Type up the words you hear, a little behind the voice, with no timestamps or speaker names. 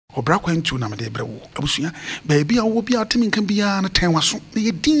obra kwantu na mede brɛ wo abusua baabi a wo bia temi nka bia na ten waso na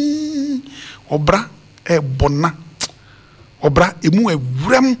ye din obra bona obra emu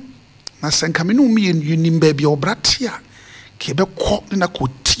awuram na senka me no mi nim baabi obra tia ke be kɔ na ko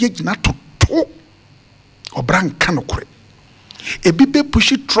tie gina toto obra nka no kore ebi be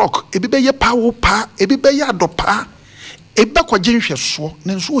push truck ebi be ye power pa ebi be ye adopa ebi be kwaje nhweso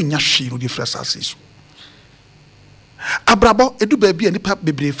na nso onya hwe no di frasase so abrabo edu baabi a nipa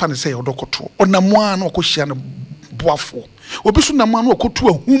bebre fa ne sɛ odokoto onamoa na okohia no boafo obi so namoa na okoto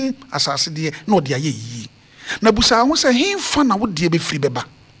ahum asase de na ode aye yi na busa ho sɛ hemfa na wode be firi beba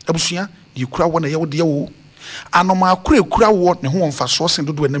abusua de kura wo na ye wode wo anoma kura wo ne ho mfa so sen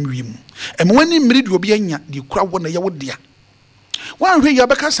dodo anam wi mu emwani mmiri de obi anya de kura wo na ye wode a wan hwe ya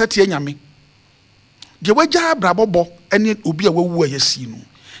beka satie nyame de wagya abrabobɔ ene obi a wawu a yasi no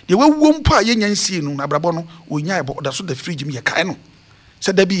de wawu mpo a yenya nsi no abrabɔ no onya ebo da so da fridge mi ye kae no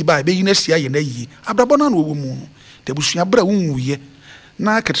sɛ da bi ba be yi na sia ye na yi abrabɔ no na owu mu no de busua bra wunwuye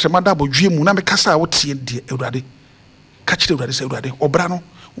na ketrema da bodwe mu na mekasa a wotie de awurade ka kire awurade sɛ awurade obra no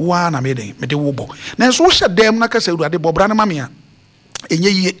wa na mede wo bɔ na nso wo hyɛ dem na ka sɛ awurade bɔ obra no ma me a enye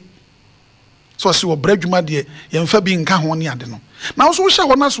yie so si obra dwuma de yemfa bi nka ho ne ade no na wo so wo hyɛ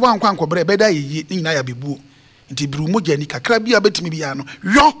ho na so ankwa ankɔbra bɛda yie ni nyina ya bebuo nti biru mogya ni kakra bi a betimi bi ya no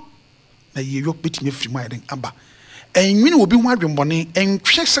yo na ye yo betimi afiri mu ayden aba enwini obi ho adwembɔne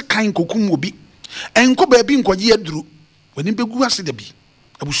entwe se kan kokum obi enko ba bi nkɔgye aduru wani begu ase da bi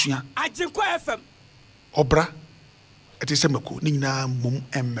abusua Agyenkwa FM obra eti se mako ni nyina mom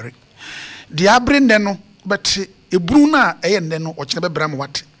emmere de abre nne no bete eburu na eye nne no ɔkyena bɛbra ma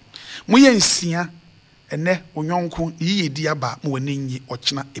wate mo ye nsia ene onyonko yiye di aba mo wani nyi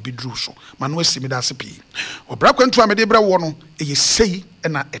ɔkyena ebiduru so mano asimi da ase pii obra kwantu amede bra wo no eye sei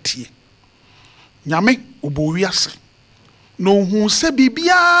na etie nyame obowi ase no hu se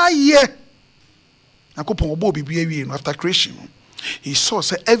bibia ye akopon obo bibia wie no after creation he saw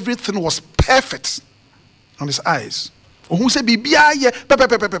say everything was perfect on his eyes ohun se bibia ye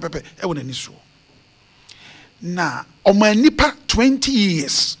pepepepepepe e wona ni so na omanipa 20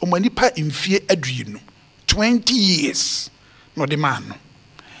 years omanipa mfie aduinu 20 years no the man no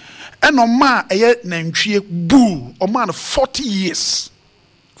eno ma eye nantwie bull o man 40 years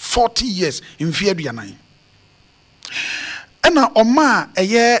mfie aduanan ena o ma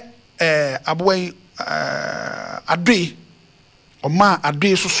eye aboy adwe o ma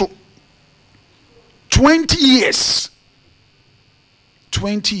adwe so 20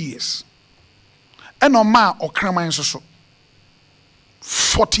 years ena o ma okraman so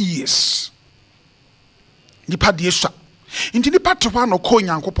 40 years nipa de sua inti nipa to ha no ko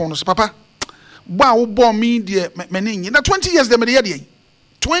nyankopon no se papa ba wo bo mi de meni nyi na 20 years de me de ye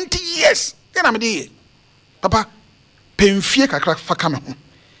 20 years de na me de papa pemfie kakra fa ka me ho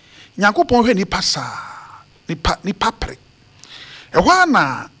nyankopon hwe nipa sa nipa pre e ho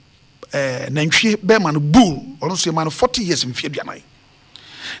na nantwie be ma no bull ono so ma no 40 years mfie aduanan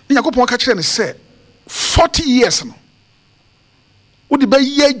ni nyankopon ka kire ne se 40 years no wo de ba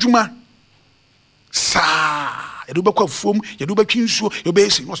yi adwuma sa you do be kwa fom you do be twinsuo you be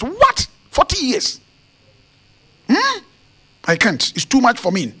say what 40 years I can't, it's too much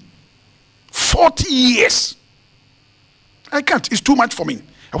for me. 40 years I can't, it's too much for me.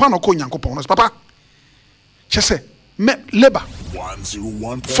 I want to call Nyankopon papa she say me labor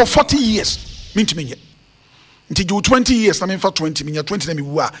 101 for 40 years mean to me yet until you 20 years I mean for 20 me 20 na me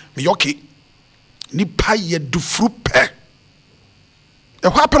wu a me okay ni pa ye du frupe e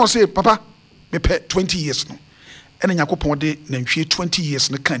happen say papa me pay 20 years no ene Nyankopon de nantwie 20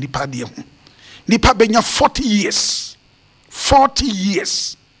 years no kan nipa de ho nipa benya 40 years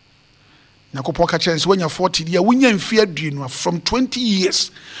Nyankopon ka kire when you 40 years wonya mfie aduenu from 20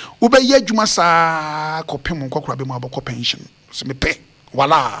 years wo be ye adwuma saa kopem nkokora be mu aboko pension so me pay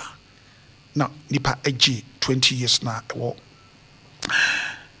wala na nipa agi 20 years na wo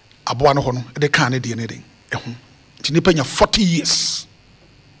aboa no ho no de kan ne de ne den eho ti nipa nya 40 years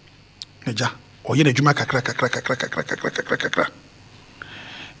neja oye na dwuma kakra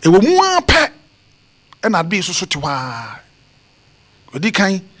e wo mu apɛ na be so te wa odi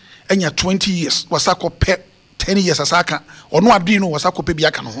kan enya 20 years wasako pɛ 10 years asaka ono adi no wasako pɛ bi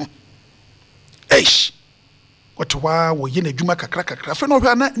aka no ho eish what wa wo ye na dwuma kakra fe no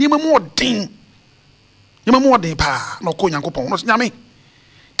hwa na ni mamu odin pa na ko Nyankopɔn no nyame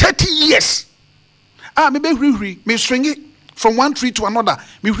 30 years me be hwihwi me swingi from one tree to another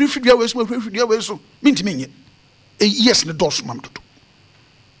me hwihwi we so minti menye yes ne dos mam toto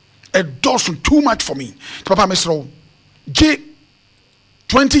a dos too much for me papa me sro G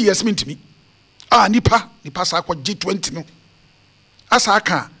 20 years minti me nipa sa ko G20 no asa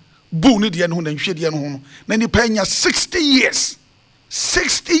aka bull ni deɛ no ho na nhwe deɛ no ho na nipa nya 60 years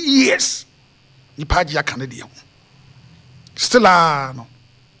 60 years nipa agye aka ne deɛ ho still no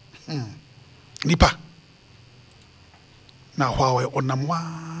nipa na hwa onam wa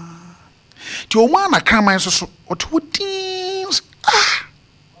ti o ma na kraman so oto din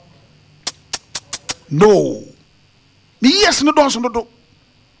no me yes no don so do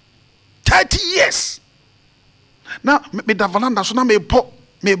 30 years now me da valanda so na me po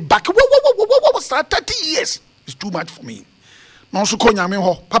me back what 30 years is too much for me no so ko nyame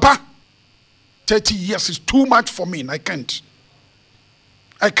ho papa 30 years is too much for me and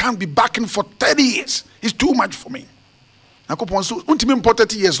I can't be backing for 30 years it's too much for me akopon so untimi import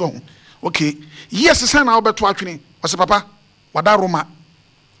 30 years long okay yes say na obeto atwene o se papa wada roma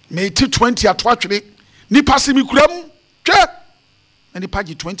me ti 20 ato atwene ni passe mi kuram twa na ni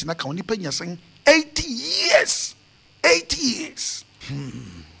page 20 na ka oni pa nyasen 80 years 80 years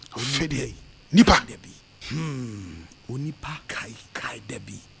fede nipa onipa kai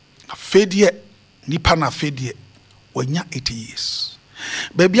debi fede nipa na fede wanya 80 years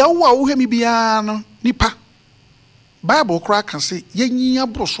baby awo a wo hemi bia no nipa Bible kra kan say yenyiya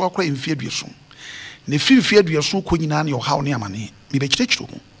broso akra mfie aduaso ne fimfie aduaso ko nyina ne ohaw ne amane me be kirekiro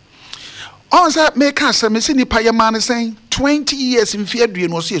ho on say me ka say me se nipa ye man say 20 years mfie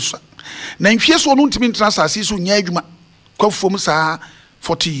aduano so yesu na nhwie so no ntimi ntena sase so nya adwuma kwafom saa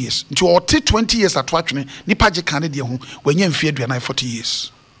 40 years nti o te 20 years ato atwene nipa je kan ne de ho wanya mfie aduana 40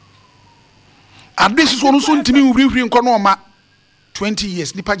 years adwesi so no so ntimi hurihuri nko no ma 20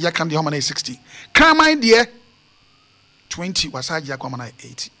 years nipa je kan de ho ma na 60 kraman de 20 wasaji akwa mana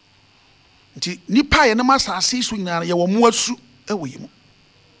 80 nti nipa ye na masase so nyina ye wo mu asu ewo yemu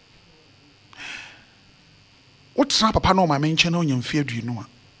wotra papa no ma menche na onyam fie aduenu a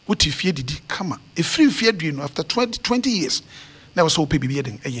woti fie didi kama efiri fie aduenu after 20 years na was so pe bibie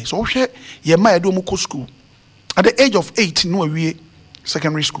den eye so hwe ye ma edo mu ko school at the age of 8 no awie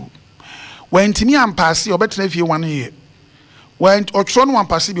secondary school when timi ampase obetena fie 1 year when otro no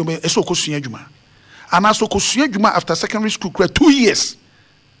ampase bi eso kosua adwuma anaso kosua adwuma after secondary school 2 years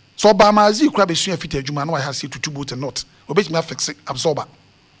so ba mazi kura be sua fita adwuma na wa ha se tutu boot not obetimi afix absorber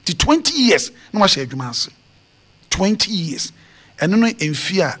ti 20 years na wa sha adwuma ase 20 years eno no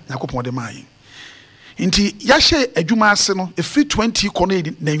emfi a yakopon de mai nti ya hye adwuma ase no efi 20 ko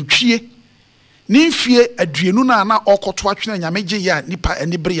na ntwie ni mfie aduenu na okoto atwene nyamegye ya nipa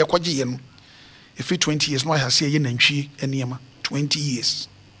eni bere ye kogye ye no efi 20 years no wa ha se ye nantwie eniema 20 years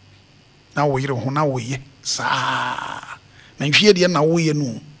na wo yire ho na wo ye sa na nhwie de na wo ye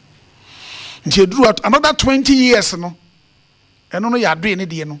no nti eduru another 20 years no eno no ya adwe ne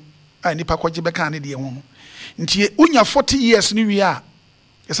de no a nipa kwaje beka ne de ho nti unya 40 years ni wi a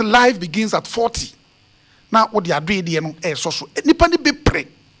yes life begins at 40 na wo de adwe de no so nipa ne be pre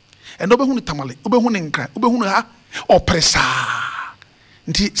eno be hu ne tamale obe hu ne nkran obe hu ha opresa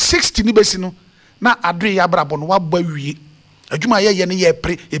nti 60 ni besi no na adwe ya brabo no waba wie adwuma ye ne ye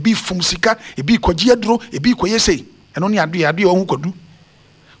pre ebi fum sika ebi kwaji aduro ebi koyese eno ne ade ohu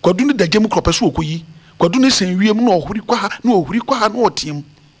kwadu ne dagem kropeso okoyi kwadu ne sen wiem na ohuri kwa ha na otiem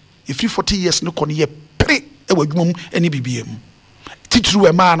efi 40 years ne kono ye pre e wadwuma mu ene bibiem titru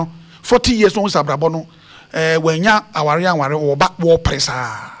e ma no 40 years no sabrabo no wanya aware wo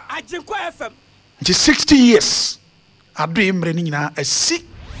presa Ajikwa FM nti 60 years ado emre ni nyina asi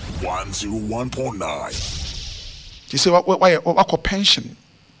 101.9 ti se wa pension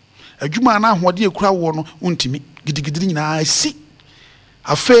adwuma na ahode ekura wo no untimi gidigidi nyina asi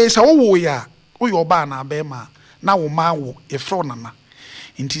afa sa wo ya wo yo ba na be ma na wo ma wo efro nana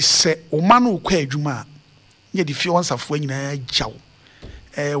nti se wo ma no kwa adwuma ye di fie onsafo nyina agyaw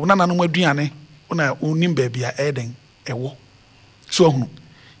wo nana no aduane una onim ba bia eden ewo so hunu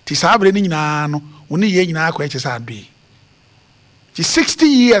ti sabre ni nyina no wo ne ye nyina akwa eche sa adwe ti 60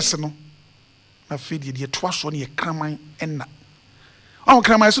 years no na fedi de to aso ne ye kraman enna on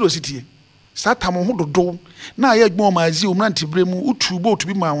kraman so do sitie satam ho dodo na ya adwuma ma azi omranti bremu utubo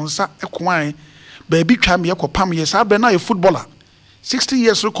otubi ma wonsa ekwan ba bi twa me yakopam ye sabre na ye footballer 60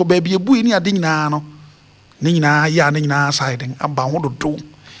 years ko ba bi ebu ni ade nyina no ne nyina ya ne nyina side aba ho dodo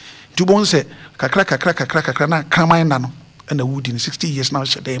tubon se kakra na kraman na no na wudi ni 60 years na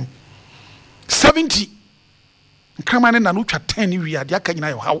shedem 70 kraman na no twa 10 wi ade aka nyina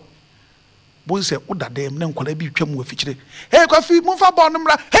yo hawo bon se odadem na nkola bi twam wa fikire hey kwafi mumfa bon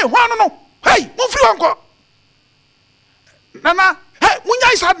mra hey hwanu no hey mumfiri wanko nana hey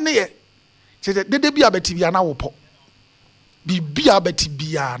munya isad ne ye de bi abeti bia na wopo bibia abeti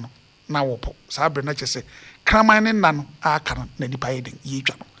bia no na wopo sa bre na chese kraman ne na no aka na nipa yeden ye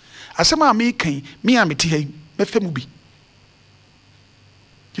twa no asema me kan me ameti hey me femu bi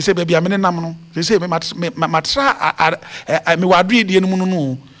He said, baby, I'm in a namno. They say, matra, me wadri the enemy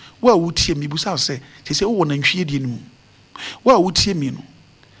no. Well, would hear me, Busa say, she said, oh, and she didn't. Well, would hear me no.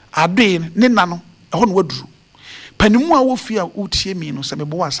 I did, Nenano, a one word drew. Penumua will fear, would hear me no, some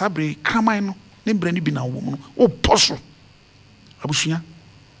boy, sabre, cramino, then brandy be now woman. Oh, posture. Abushia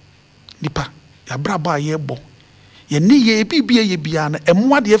Nipa, ya braba ye bo. Ye ni ye bibia ye biana, e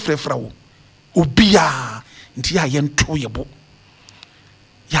mwa de frefra wo. Obia, nti ya ye nto ye bo.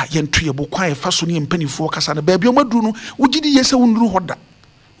 Ya ye nto ye bo kwa ye fa so ne mpanifo kasa na baabi o maduru no, wogidi ye se wonuru hoda.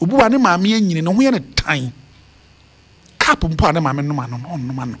 Obu wa ne maame anyini no ho ye ne tan. Kap mpo ne maame no ma no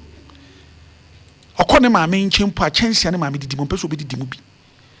no ma no. Okọ ne maame nchempo a chensia ne maame didi mo peso obedidi mu bi.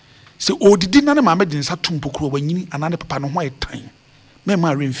 Se odidi na ne maame de nsa tumpo kuro wanyini anane papa no ho ye tan.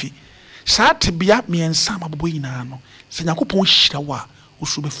 Mema remfi. Saa tebea miensa mabobo yina no. Se Yakopon hyira wa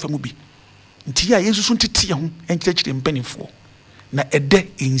osu be famu bi. Nti ya Yesu so ntete ho enkyekire mpanifo. Na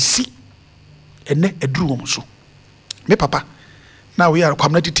ede ensi ene eduru wo so. Me papa na we are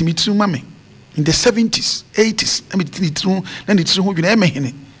community timitru mame in the 70s 80s emi timitru na ni tru ho dwena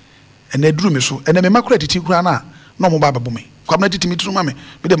emehene ene eduru me so ene me makura titi kura na no mo ba babo me community timitru mame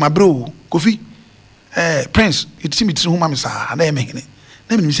me de mabro kofi prince timitru ho mame sa na emehene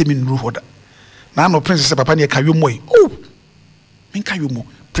na me se me nuru hoda na no prince se papa ne kayo moy oh me kayo mo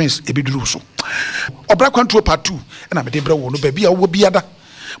prince ebeduru so obra kwanto part 2 na me de bra wo no ba bia wo biada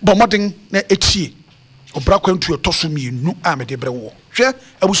bo modern na etie obra kwantu etoso mienu a me de bre wo hwe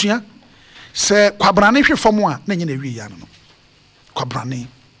abusua se kwabrane hwe fom a na nye na wi ya no kwabrane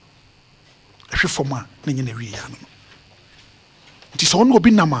hwe fom a na nye na wi ya no nti so no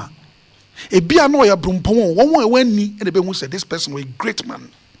obi nama ebia no ya brumpon won wani e de be hu say this person was a great man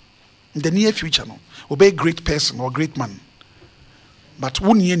in the near future no will be a great person or great man but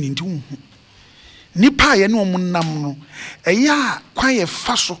won ye ni nti hu nipa ye no nam no eya kwan ye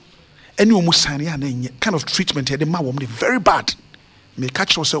fa so any omusane ya na kind of treatment here the ma wo very bad me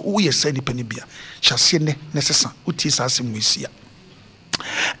catch you say wo ye say ni pani bia hyase ne nesesa uti sa asem wisia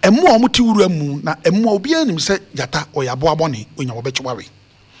emu a muti wuru amu na emu a obi anim say jata oyabo abone onya wo bechiware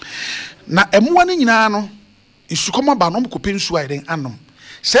na emu ane nyina no isukomo ba no mkope nsu ayden anom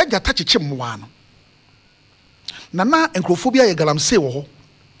say jata cheche mwa no na enkrofobia ye galamse wo ho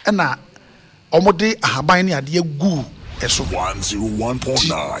na omode ahaban ne ade agu eso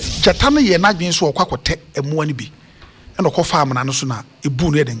 101.9 jata no ye nadwen so okwakote emu ane bi eno ko fa amana no so na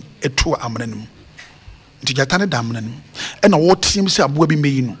ebu no eden etu amana no nti jata ne da amana no ena wo tim se aboa bi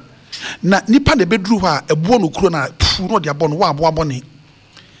meyi no na nipa de bedru ho a ebuo no kuro na pu no de abo no wa abo abone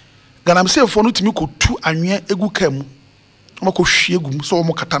ganamse fo no timi ko tu anwe egu kam o ko hwie egu so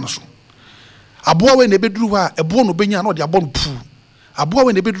o kata no so aboa we na bedru ho a ebuo no benya no de abo no pu aboa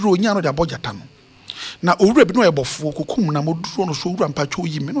we na bedru onya no de abo jata no na owura bi no yebofo kokum na moduro no so owura mpacho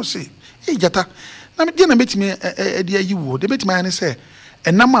yi me no se jata na me de na metimi e de ayi wo de metimi ane se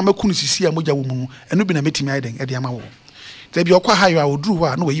enam a makunu sisi a moja wo mu eno bi na metimi aiden e de ama wo de bi okwa hayo a oduru ho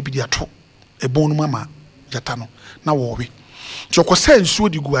a na wayi bi de ato ebon no mama jata no na wo we ti okosa nsuo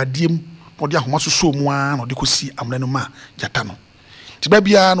di gu adiem no de ahoma so so mu a no de kosi amre no ma jata no ti ba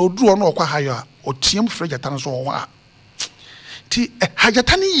bia na oduru no okwa hayo a otiem frɛ jata no so wo a ti ha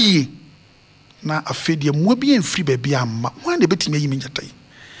jata no yi na afedie mu bi enfiri ba bia amma wan de betimi ayi me jata yi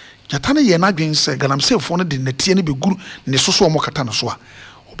jata no ye na dwen se galamsefo no de netie no beguru ne soso omo kata no so a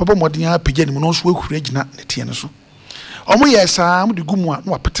obaba modin a pagya ni mu no so ahura gina netie no so omo ye saa mo de gumu a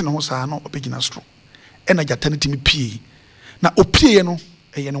no apete ne ho saa no obegina stro ena jata no timi pie na opie no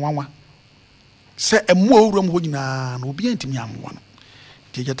eye ne wanwa se emu awuram ho gina na obi antimi amwa no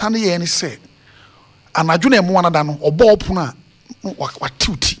de jata no ye ne se anadwo na emu wanada no obo opono a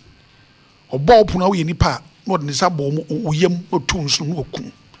watiuti obo opono wo ye nipa no de ne sabo mo oyem otu nso no okum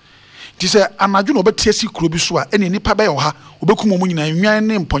ti se anadwo na obetie si kuro bi so a ene nipa be yoha obekum omo nyina nwan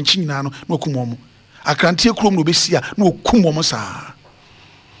ne mponchi nyina no na okum omo akrantie kuro no obesi a na okum omo saa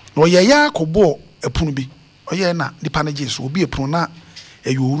na oye ya akobo epunu bi oye na nipa na jesu obi epunu na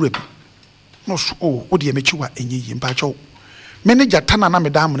eyo owura bi no so o de emechiwa enyeyi mpacho me ne jata na me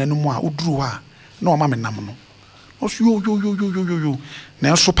da amana no mu a oduru ha na o ma me nam no no so yo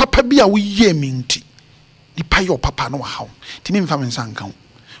na so papa bi a wo ye mi nti nipa yo papa no ha ti me mfa me nsanka ho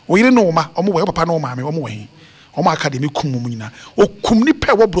oyire no ma omo we papa no ma me omo we omo academy kum mu nyina okum ni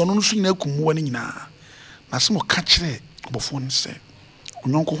pe wo bro no so nyina kum wo nyina na se mo ka kire obofo nse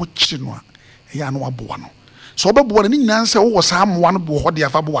onyonko ho kire no a ya no aboa no so obeboa ni nyina nse wo sa amoa no bo ho de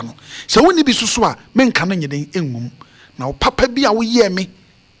afa boa no se woni bi susu a menka no nyeden engum na o papa bi a wo ye me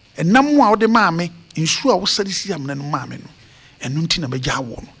enam a wo de ma me nsu a wo sari si amna no ma me no enu nti na begya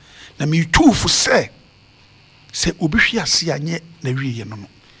wo no na me tufu se obi hwe ase anye na wiye no no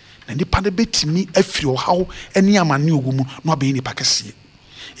na nipa de betimi afiri ohaw ani amane ogumu no abe nipa kese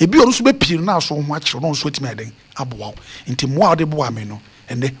ebi oru so be piri na so ho akire no so etimi aden aboa nti moa de boa me no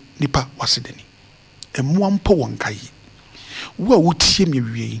ene nipa wasedani emoa mpo won kai wo a wotie me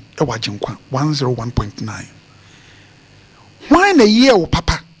wie e wagenkwa 101.9 why na ye wo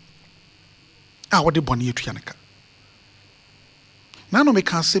papa a wo de bone etua nka na no me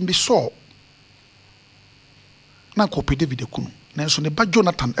kan sem bi so na ko pe David ekunu na so ne ba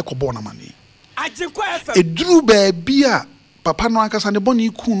Jonathan ekobo na mane Ajenkwa FM eduru ba bia papa no akasa ne bone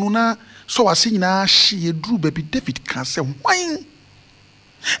ekunu na so wase nyina hye eduru ba bi David kan se hwan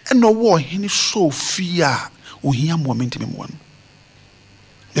eno wo hini Sofia ohia moment me mo no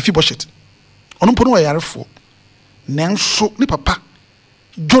efi boshet ono mpo no yarefo nanso ne papa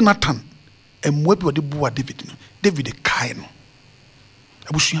Jonathan emwa bi ode bua David no David kai no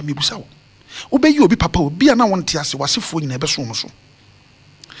abusua mebusa wo obeyi obi papa obi ana wonte ase wasefo nyina ebeso no so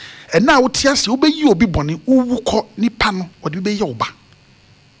ena wote ase obeyi obi bone uwuko nipa no ode beyi oba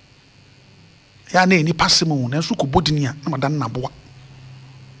ya na nipa semu nanso ko bodini a na madan naboa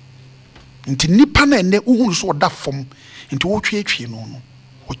nti nipa na ene uhunu so oda fom nti wo twetwe no no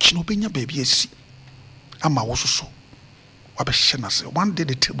ochi no benya ba bi asi ama wo soso wabehye na se one day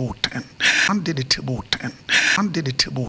the table 10 one day the table 10 one day the table